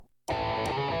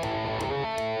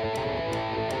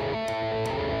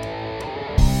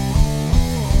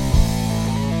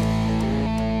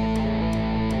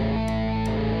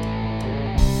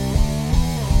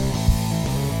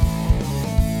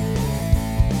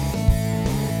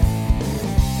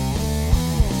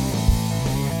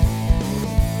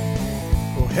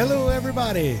Hello,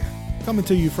 everybody. Coming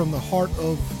to you from the heart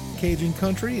of Cajun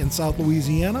country in South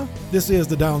Louisiana. This is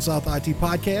the Down South IT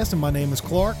Podcast, and my name is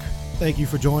Clark. Thank you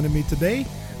for joining me today.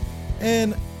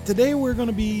 And today we're going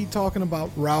to be talking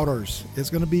about routers. It's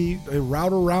going to be a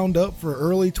router roundup for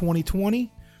early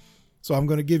 2020. So I'm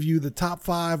going to give you the top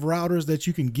 5 routers that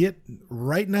you can get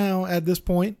right now at this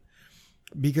point,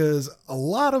 because a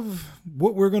lot of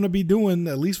what we're going to be doing,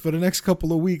 at least for the next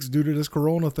couple of weeks due to this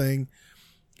Corona thing,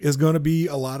 is going to be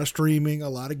a lot of streaming, a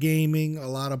lot of gaming, a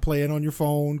lot of playing on your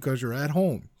phone because you're at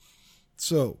home.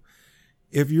 So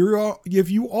if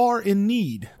you are in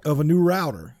need of a new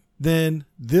router, then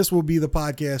this will be the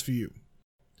podcast for you.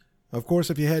 Of course,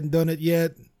 if you hadn't done it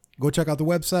yet, go check out the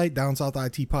website,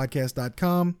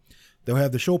 downsouthitpodcast.com. They'll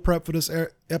have the show prep for this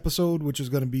episode, which is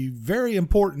going to be very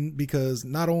important because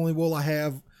not only will I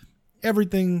have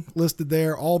everything listed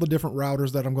there, all the different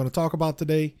routers that I'm going to talk about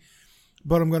today,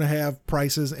 but I'm going to have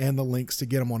prices and the links to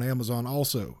get them on Amazon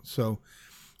also. So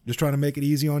just trying to make it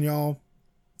easy on y'all.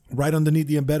 Right underneath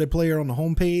the embedded player on the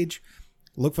home page,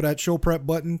 look for that show prep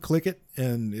button, click it,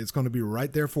 and it's going to be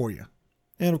right there for you.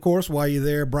 And of course, while you're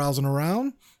there browsing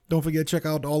around, don't forget to check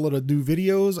out all of the new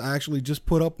videos. I actually just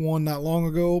put up one not long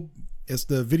ago. It's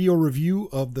the video review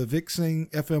of the Vixing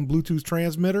FM Bluetooth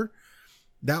transmitter.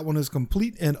 That one is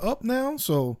complete and up now,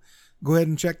 so go ahead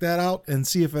and check that out and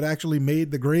see if it actually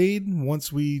made the grade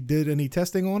once we did any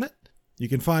testing on it. You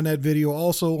can find that video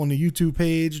also on the YouTube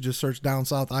page. Just search Down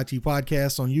South IT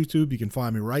Podcast on YouTube. You can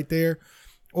find me right there.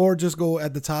 Or just go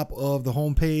at the top of the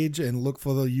homepage and look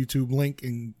for the YouTube link,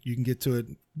 and you can get to it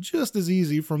just as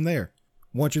easy from there.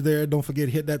 Once you're there, don't forget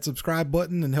to hit that subscribe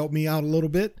button and help me out a little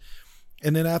bit.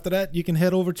 And then after that, you can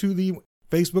head over to the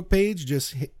Facebook page.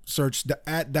 Just search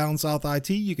at Down South IT.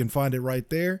 You can find it right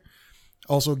there.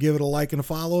 Also, give it a like and a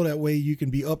follow. That way you can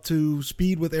be up to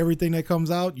speed with everything that comes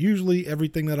out. Usually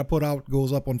everything that I put out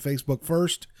goes up on Facebook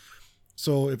first.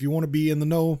 So if you want to be in the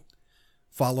know,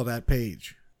 follow that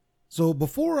page. So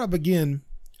before I begin,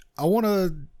 I want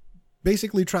to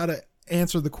basically try to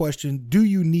answer the question, do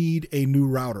you need a new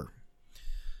router?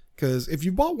 Because if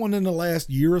you bought one in the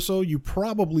last year or so, you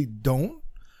probably don't.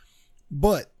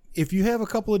 But if you have a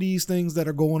couple of these things that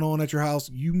are going on at your house,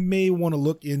 you may want to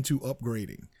look into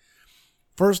upgrading.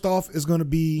 First off is going to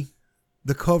be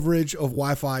the coverage of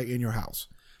Wi-Fi in your house.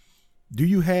 Do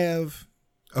you have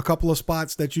a couple of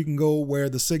spots that you can go where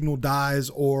the signal dies,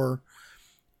 or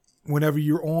whenever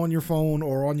you're on your phone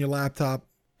or on your laptop,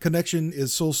 connection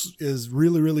is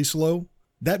really, really slow?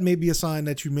 That may be a sign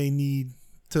that you may need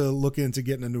to look into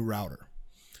getting a new router,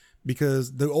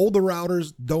 because the older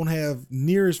routers don't have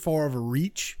near as far of a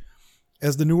reach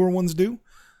as the newer ones do.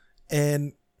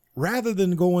 And rather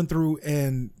than going through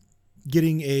and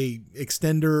getting a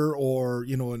extender or,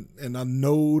 a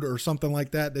node or something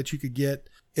like that you could get,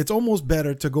 it's almost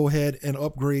better to go ahead and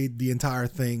upgrade the entire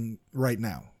thing right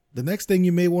now. The next thing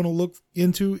you may want to look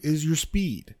into is your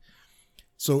speed.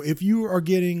 So if you are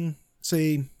getting,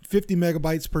 say, 50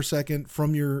 megabytes per second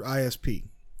from your ISP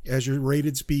as your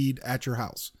rated speed at your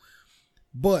house,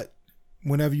 but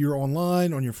whenever you're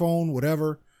online, on your phone,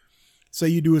 whatever, say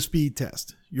you do a speed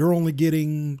test, you're only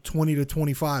getting 20 to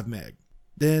 25 meg,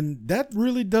 then that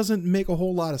really doesn't make a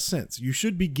whole lot of sense. You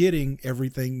should be getting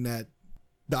everything that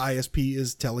the ISP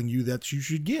is telling you that you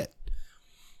should get.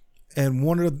 And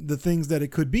one of the things that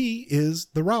it could be is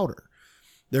the router.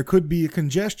 There could be a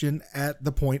congestion at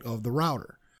the point of the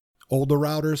router. Older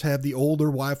routers have the older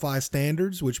Wi-Fi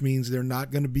standards, which means they're not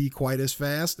going to be quite as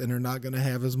fast and they're not going to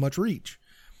have as much reach.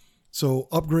 So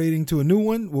upgrading to a new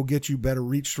one will get you better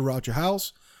reach throughout your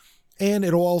house. And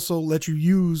it'll also let you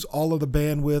use all of the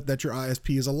bandwidth that your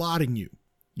ISP is allotting you.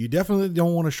 You definitely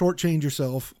don't want to shortchange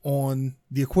yourself on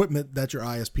the equipment that your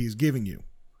ISP is giving you.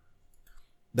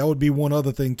 That would be one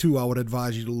other thing too I would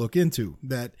advise you to look into,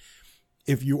 that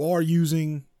if you are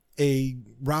using a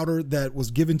router that was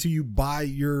given to you by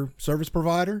your service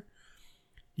provider,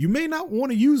 you may not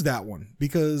want to use that one,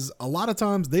 because a lot of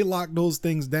times they lock those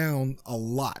things down a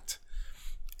lot.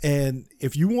 And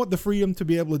if you want the freedom to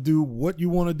be able to do what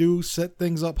you want to do, set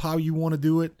things up how you want to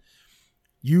do it,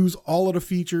 use all of the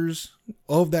features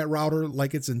of that router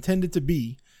like it's intended to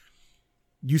be,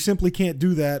 you simply can't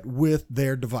do that with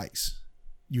their device.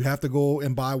 You have to go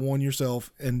and buy one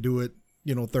yourself and do it,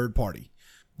 third party.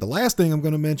 The last thing I'm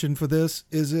going to mention for this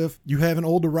is if you have an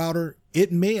older router,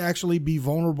 it may actually be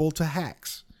vulnerable to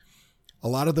hacks. A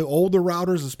lot of the older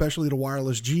routers, especially the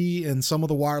Wireless G and some of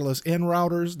the Wireless N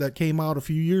routers that came out a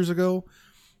few years ago,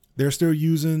 they're still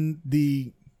using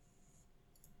the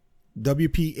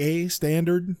WPA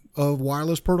standard of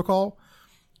wireless protocol.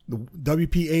 The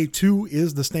WPA2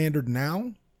 is the standard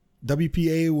now.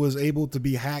 WPA was able to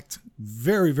be hacked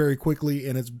very, very quickly,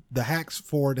 and the hacks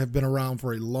for it have been around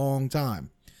for a long time.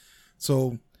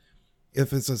 So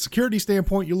if it's a security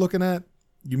standpoint you're looking at,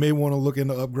 you may want to look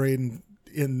into upgrading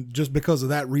in just because of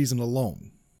that reason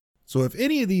alone. So if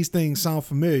any of these things sound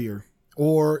familiar,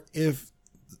 or if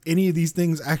any of these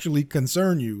things actually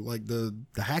concern you, like the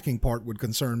hacking part would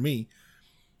concern me,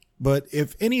 but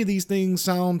if any of these things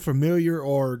sound familiar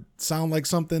or sound like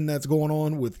something that's going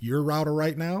on with your router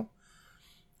right now,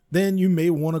 then you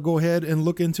may want to go ahead and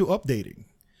look into updating.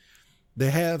 They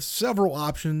have several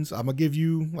options. I'm going to give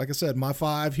you, like I said, my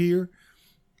 5 here.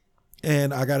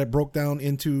 And I got it broke down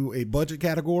into a budget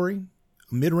category,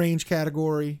 a mid-range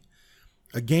category,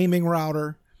 a gaming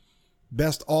router,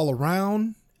 best all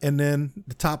around, and then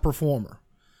the top performer.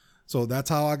 So that's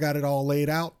how I got it all laid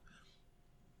out.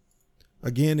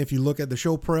 Again, if you look at the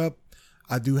show prep,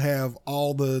 I do have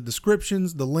all the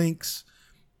descriptions, the links,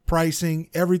 pricing,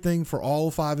 everything for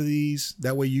all 5 of these.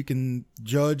 That way you can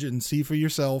judge and see for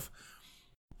yourself.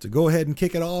 To go ahead and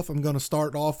kick it off, I'm going to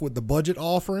start off with the budget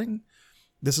offering.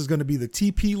 This is going to be the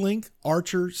TP-Link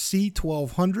Archer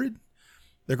C1200.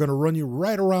 They're going to run you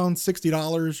right around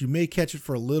 $60. You may catch it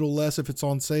for a little less if it's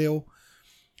on sale.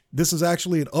 This is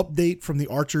actually an update from the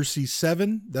Archer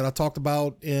C7 that I talked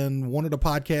about in one of the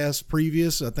podcasts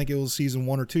previous. I think it was season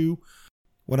 1 or 2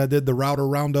 when I did the router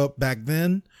roundup back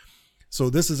then. So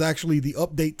this is actually the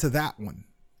update to that one.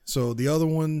 So the other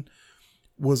one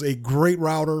was a great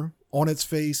router on its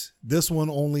face. This one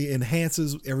only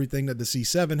enhances everything that the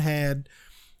C7 had.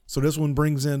 So this one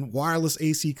brings in wireless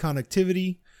AC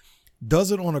connectivity,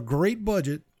 does it on a great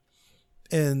budget,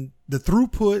 and the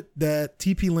throughput that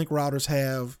TP-Link routers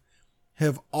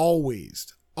have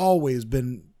always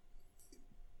been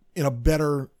in a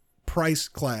better price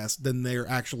class than they're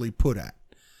actually put at.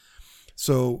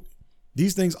 So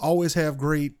these things always have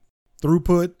great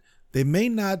throughput. They may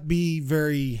not be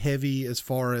very heavy as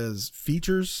far as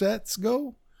feature sets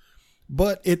go,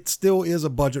 but it still is a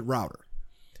budget router.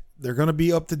 They're going to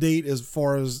be up to date as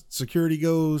far as security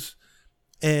goes.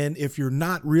 And if you're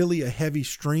not really a heavy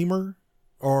streamer,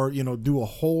 or, do a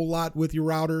whole lot with your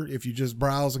router, if you just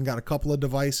browse and got a couple of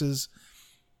devices,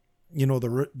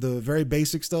 the very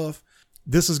basic stuff,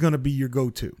 this is going to be your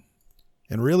go-to.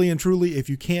 And really and truly, if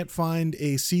you can't find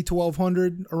a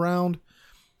C1200 around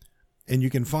and you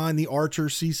can find the Archer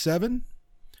C7,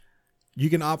 you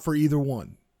can opt for either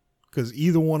one, because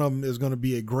either one of them is going to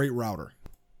be a great router.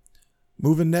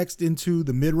 Moving next into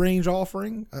the mid-range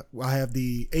offering, I have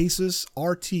the Asus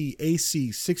RT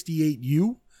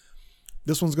AC68U.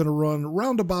 This one's going to run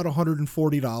around about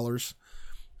 $140.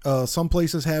 Some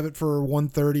places have it for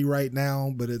 $130 right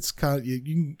now, but it's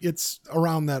it's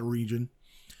around that region.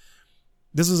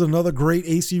 This is another great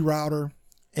AC router,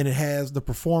 and it has the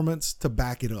performance to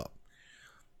back it up.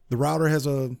 The router has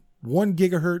a 1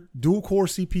 gigahertz dual core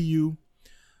CPU,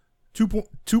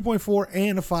 2.4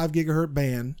 and a 5 gigahertz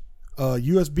band, a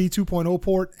USB 2.0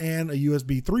 port and a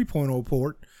USB 3.0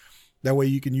 port. That way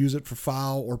you can use it for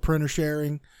file or printer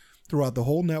sharing throughout the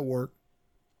whole network.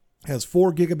 Has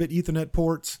 4 gigabit Ethernet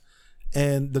ports,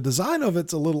 and the design of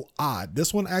it's a little odd.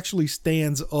 This one actually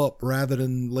stands up rather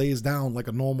than lays down like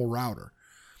a normal router.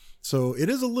 So it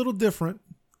is a little different,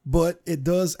 but it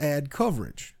does add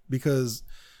coverage, because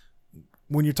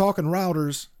when you're talking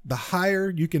routers, the higher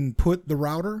you can put the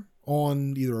router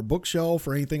on either a bookshelf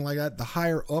or anything like that, the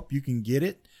higher up you can get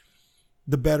it,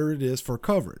 the better it is for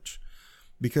coverage.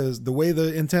 Because the way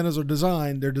the antennas are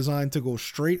designed, they're designed to go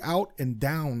straight out and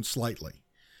down slightly.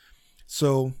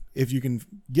 So if you can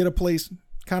get a place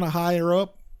kind of higher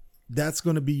up, that's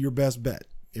going to be your best bet.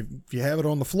 If you have it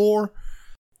on the floor,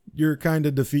 you're kind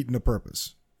of defeating the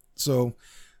purpose. So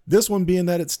this one, being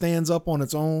that it stands up on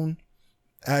its own,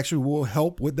 actually will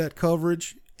help with that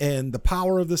coverage and the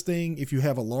power of this thing. If you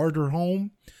have a larger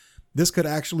home, this could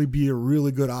actually be a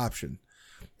really good option.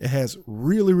 It has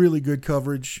really, really good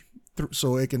coverage,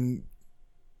 so it can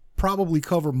probably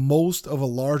cover most of a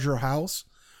larger house.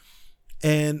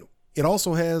 And it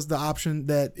also has the option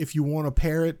that if you want to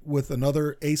pair it with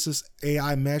another Asus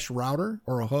AI mesh router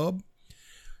or a hub,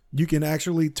 you can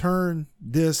actually turn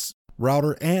this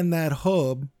router and that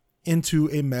hub into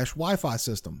a mesh Wi-Fi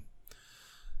system.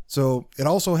 So it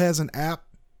also has an app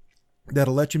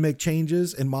that'll let you make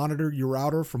changes and monitor your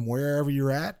router from wherever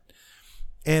you're at.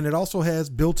 And it also has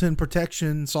built-in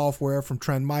protection software from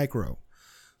Trend Micro.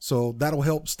 So that'll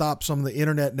help stop some of the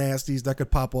internet nasties that could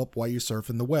pop up while you're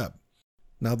surfing the web.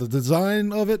 Now, the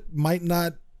design of it might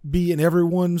not be in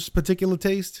everyone's particular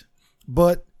taste,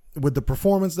 but with the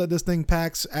performance that this thing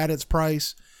packs at its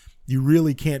price, you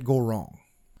really can't go wrong.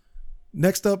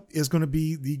 Next up is going to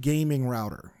be the gaming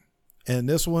router. And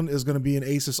this one is going to be an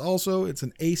Asus also. It's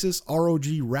an Asus ROG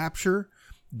Rapture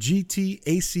GT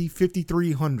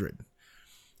AC5300.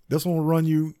 This one will run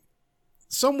you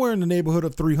somewhere in the neighborhood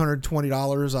of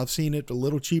 $320. I've seen it a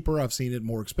little cheaper. I've seen it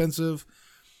more expensive.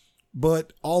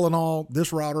 But all in all,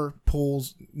 this router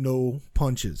pulls no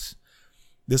punches.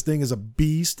 This thing is a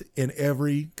beast in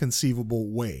every conceivable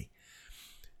way.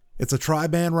 It's a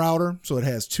tri-band router, so it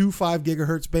has two 5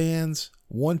 gigahertz bands,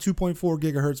 one 2.4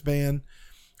 gigahertz band,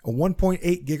 a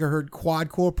 1.8 gigahertz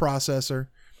quad-core processor.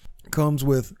 Comes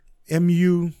with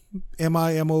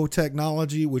MIMO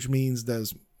technology, which means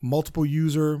there's multiple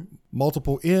user,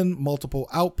 multiple in, multiple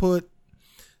output.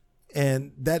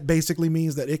 And that basically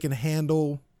means that it can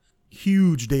handle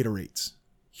huge data rates.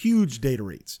 Huge data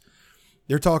rates.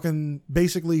 They're talking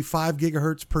basically 5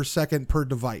 gigahertz per second per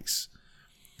device.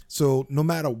 So no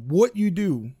matter what you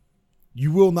do,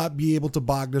 you will not be able to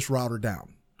bog this router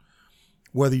down.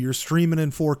 Whether you're streaming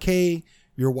in 4K,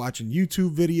 you're watching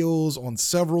YouTube videos on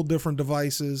several different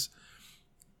devices,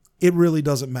 it really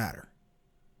doesn't matter.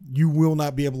 You will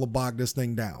not be able to bog this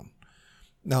thing down.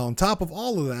 Now, on top of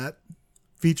all of that,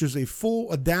 features a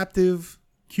full adaptive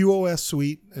QoS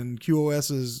suite, and QoS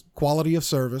is quality of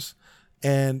service.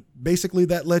 And basically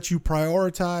that lets you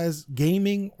prioritize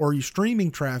gaming or your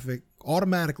streaming traffic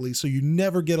automatically, so you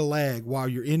never get a lag while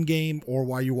you're in game or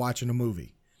while you're watching a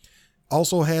movie.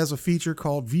 Also has a feature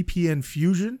called VPN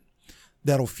Fusion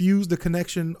that'll fuse the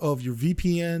connection of your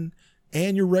VPN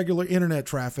and your regular internet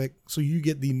traffic, so you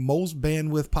get the most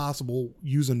bandwidth possible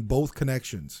using both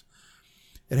connections.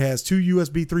 It has 2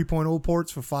 USB 3.0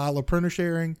 ports for file or printer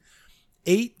sharing,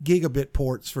 8 gigabit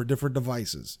ports for different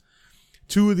devices.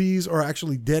 2 of these are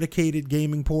actually dedicated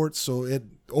gaming ports, so it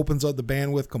opens up the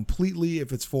bandwidth completely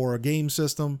if it's for a game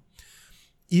system.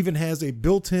 Even has a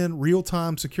built-in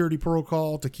real-time security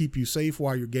protocol to keep you safe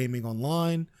while you're gaming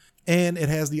online. And it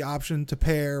has the option to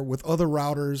pair with other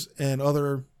routers and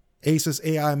other Asus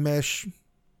AI mesh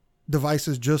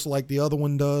devices, just like the other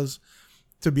one does,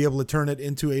 to be able to turn it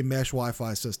into a mesh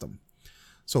Wi-Fi system.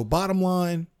 So bottom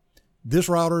line, this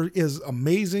router is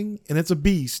amazing and it's a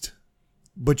beast,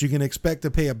 but you can expect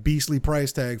to pay a beastly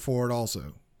price tag for it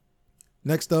also.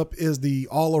 Next up is the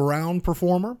all-around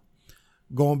performer.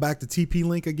 Going back to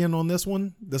TP-Link again on this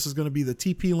one. This is going to be the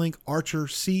TP-Link Archer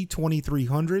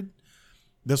C2300.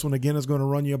 This one again is going to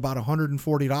run you about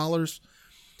 $140.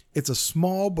 It's a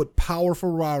small but powerful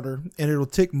router, and it'll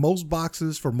tick most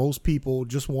boxes for most people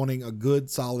just wanting a good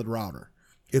solid router.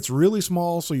 It's really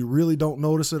small, so you really don't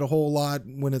notice it a whole lot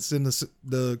when it's in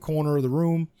the corner of the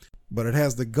room, but it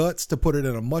has the guts to put it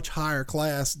in a much higher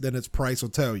class than its price will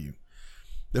tell you.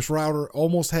 This router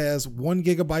almost has 1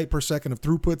 gigabyte per second of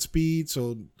throughput speed.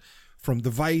 So from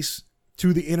device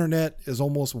to the internet is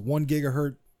almost 1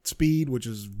 gigahertz speed, which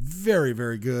is very,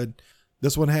 very good.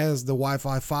 This one has the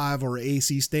Wi-Fi 5 or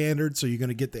AC standard, so you're going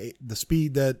to get the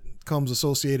speed that comes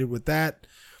associated with that.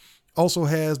 Also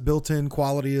has built-in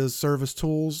quality of service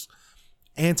tools,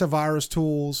 antivirus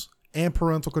tools, and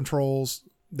parental controls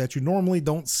that you normally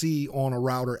don't see on a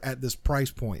router at this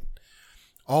price point.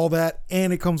 All that,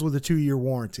 and it comes with a 2-year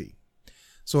warranty.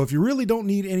 So if you really don't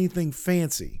need anything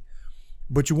fancy,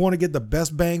 but you want to get the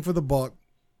best bang for the buck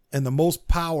and the most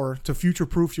power to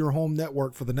future-proof your home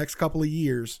network for the next couple of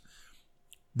years,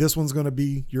 this one's going to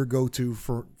be your go-to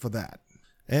for that.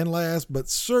 And last, but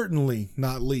certainly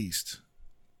not least,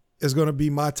 is going to be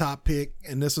my top pick,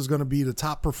 and this is going to be the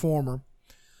top performer,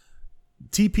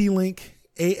 TP-Link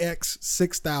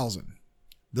AX6000.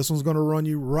 This one's going to run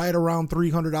you right around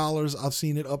 $300. I've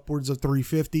seen it upwards of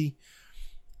 $350.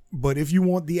 But if you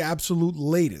want the absolute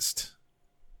latest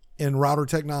in router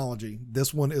technology,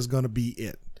 this one is going to be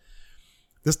it.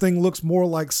 This thing looks more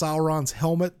like Sauron's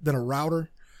helmet than a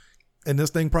router. And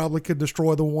this thing probably could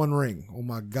destroy the One Ring. Oh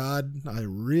my God. I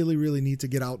really, really need to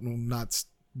get out and not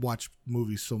watch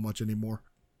movies so much anymore.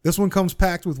 This one comes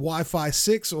packed with Wi-Fi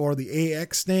 6 or the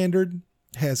AX standard.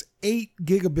 Has 8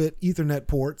 gigabit Ethernet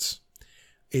ports.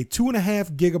 A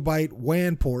 2.5 gigabyte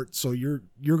WAN port, so you're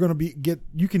going to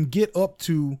you can get up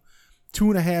to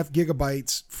 2.5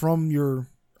 gigabytes from your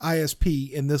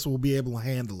ISP, and this will be able to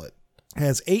handle it.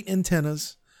 Has 8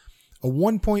 antennas, a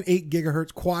 1.8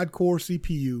 gigahertz quad core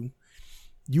CPU,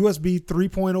 USB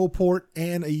 3.0 port,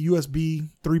 and a USB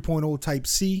 3.0 Type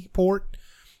C port.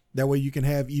 That way you can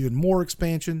have even more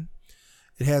expansion.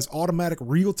 It has automatic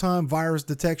real-time virus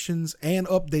detections and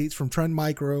updates from Trend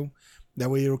Micro. That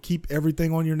way it'll keep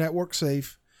everything on your network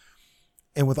safe.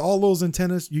 And with all those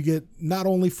antennas, you get not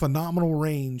only phenomenal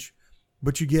range,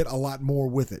 but you get a lot more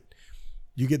with it.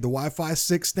 You get the Wi-Fi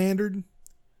 6 standard.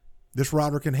 This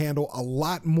router can handle a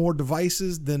lot more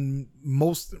devices than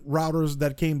most routers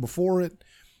that came before it.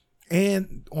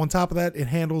 And on top of that, it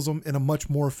handles them in a much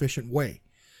more efficient way.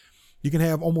 You can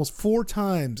have almost 4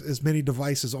 times as many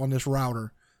devices on this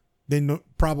router than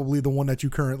probably the one that you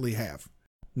currently have.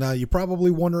 Now, you're probably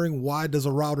wondering, why does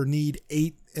a router need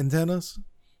 8 antennas?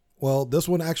 Well, this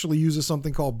one actually uses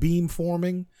something called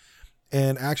beamforming.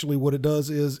 And actually what it does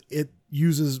is it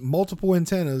uses multiple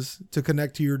antennas to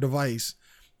connect to your device.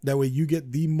 That way you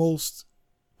get the most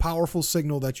powerful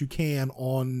signal that you can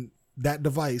on that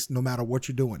device, no matter what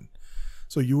you're doing.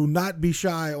 So you will not be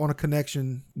shy on a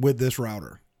connection with this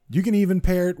router. You can even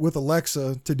pair it with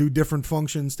Alexa to do different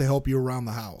functions to help you around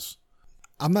the house.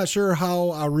 I'm not sure how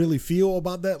I really feel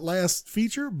about that last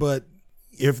feature, but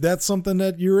if that's something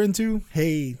that you're into,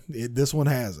 hey, this one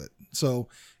has it. So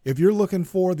if you're looking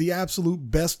for the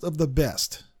absolute best of the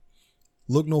best,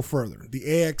 look no further. The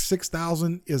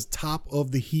AX6000 is top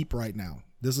of the heap right now.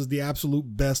 This is the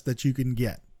absolute best that you can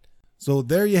get. So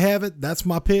there you have it. That's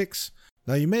my picks.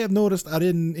 Now, you may have noticed I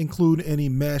didn't include any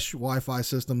mesh Wi-Fi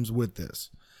systems with this.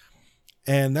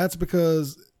 And that's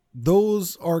because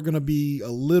those are going to be a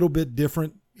little bit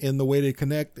different in the way they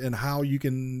connect and how you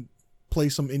can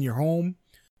place them in your home.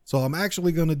 So I'm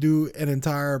actually going to do an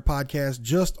entire podcast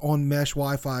just on mesh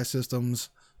Wi-Fi systems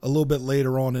a little bit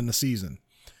later on in the season.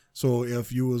 So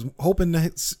if you was hoping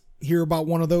to hear about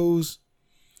one of those,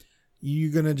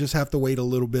 you're going to just have to wait a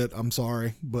little bit. I'm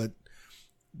sorry, but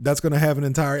that's going to have an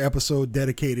entire episode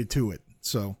dedicated to it.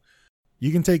 So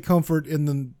you can take comfort in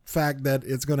the fact that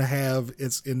it's going to have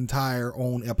its entire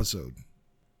own episode.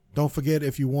 Don't forget,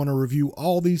 if you want to review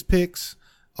all these picks,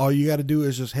 all you got to do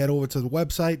is just head over to the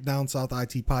website,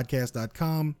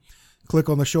 downsouthitpodcast.com, click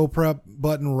on the show prep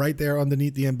button right there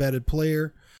underneath the embedded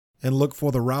player, and look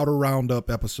for the Router Roundup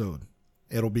episode.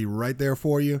 It'll be right there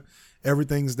for you.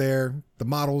 Everything's there. The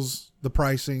models, the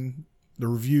pricing, the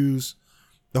reviews,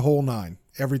 the whole 9.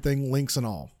 Everything, links and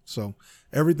all. So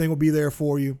everything will be there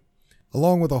for you,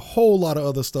 along with a whole lot of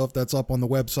other stuff that's up on the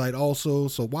website also.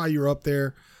 So while you're up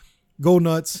there, go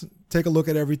nuts. Take a look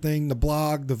at everything, the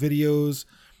blog, the videos,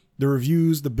 the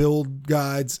reviews, the build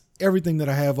guides, everything that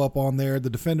I have up on there, the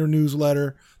Defender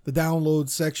newsletter, the download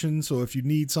section. So if you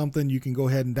need something, you can go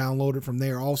ahead and download it from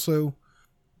there also.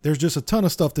 There's just a ton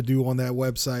of stuff to do on that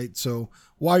website. So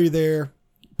while you're there,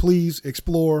 please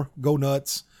explore, go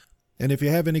nuts. And if you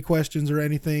have any questions or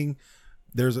anything,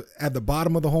 there's at the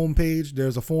bottom of the homepage,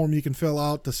 there's a form you can fill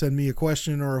out to send me a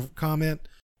question or a comment.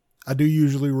 I do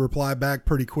usually reply back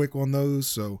pretty quick on those.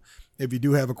 So if you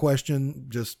do have a question,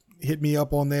 just hit me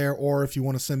up on there. Or if you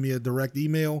want to send me a direct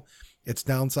email, it's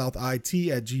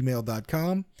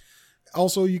downsouthit@gmail.com.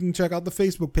 Also, you can check out the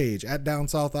Facebook page at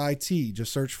downsouthit.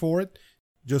 Just search for it.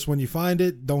 Just when you find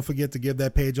it, don't forget to give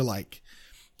that page a like.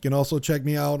 You can also check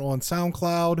me out on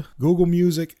SoundCloud, Google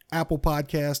Music, Apple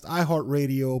Podcast,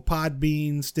 iHeartRadio,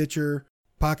 Podbean, Stitcher,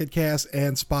 Pocket Cast,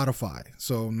 and Spotify.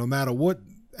 So no matter what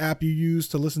app you use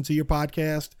to listen to your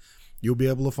podcast, you'll be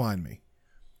able to find me.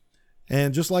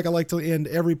 And just like I like to end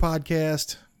every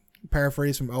podcast,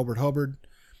 paraphrase from Albert Hubbard,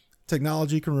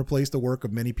 technology can replace the work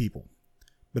of many people,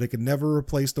 but it can never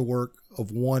replace the work of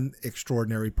one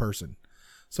extraordinary person.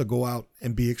 So go out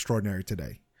and be extraordinary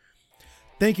today.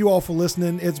 Thank you all for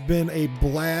listening. It's been a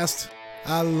blast.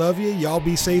 I love you. Y'all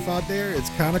be safe out there. It's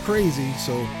kind of crazy.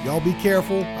 So y'all be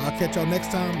careful. I'll catch y'all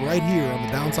next time right here on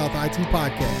the Down South IT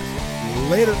Podcast.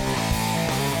 Later.